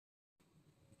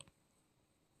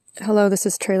Hello, this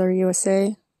is Trailer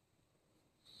USA.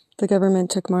 The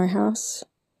government took my house,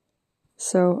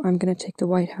 so I'm gonna take the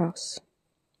White House.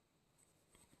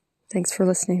 Thanks for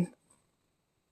listening.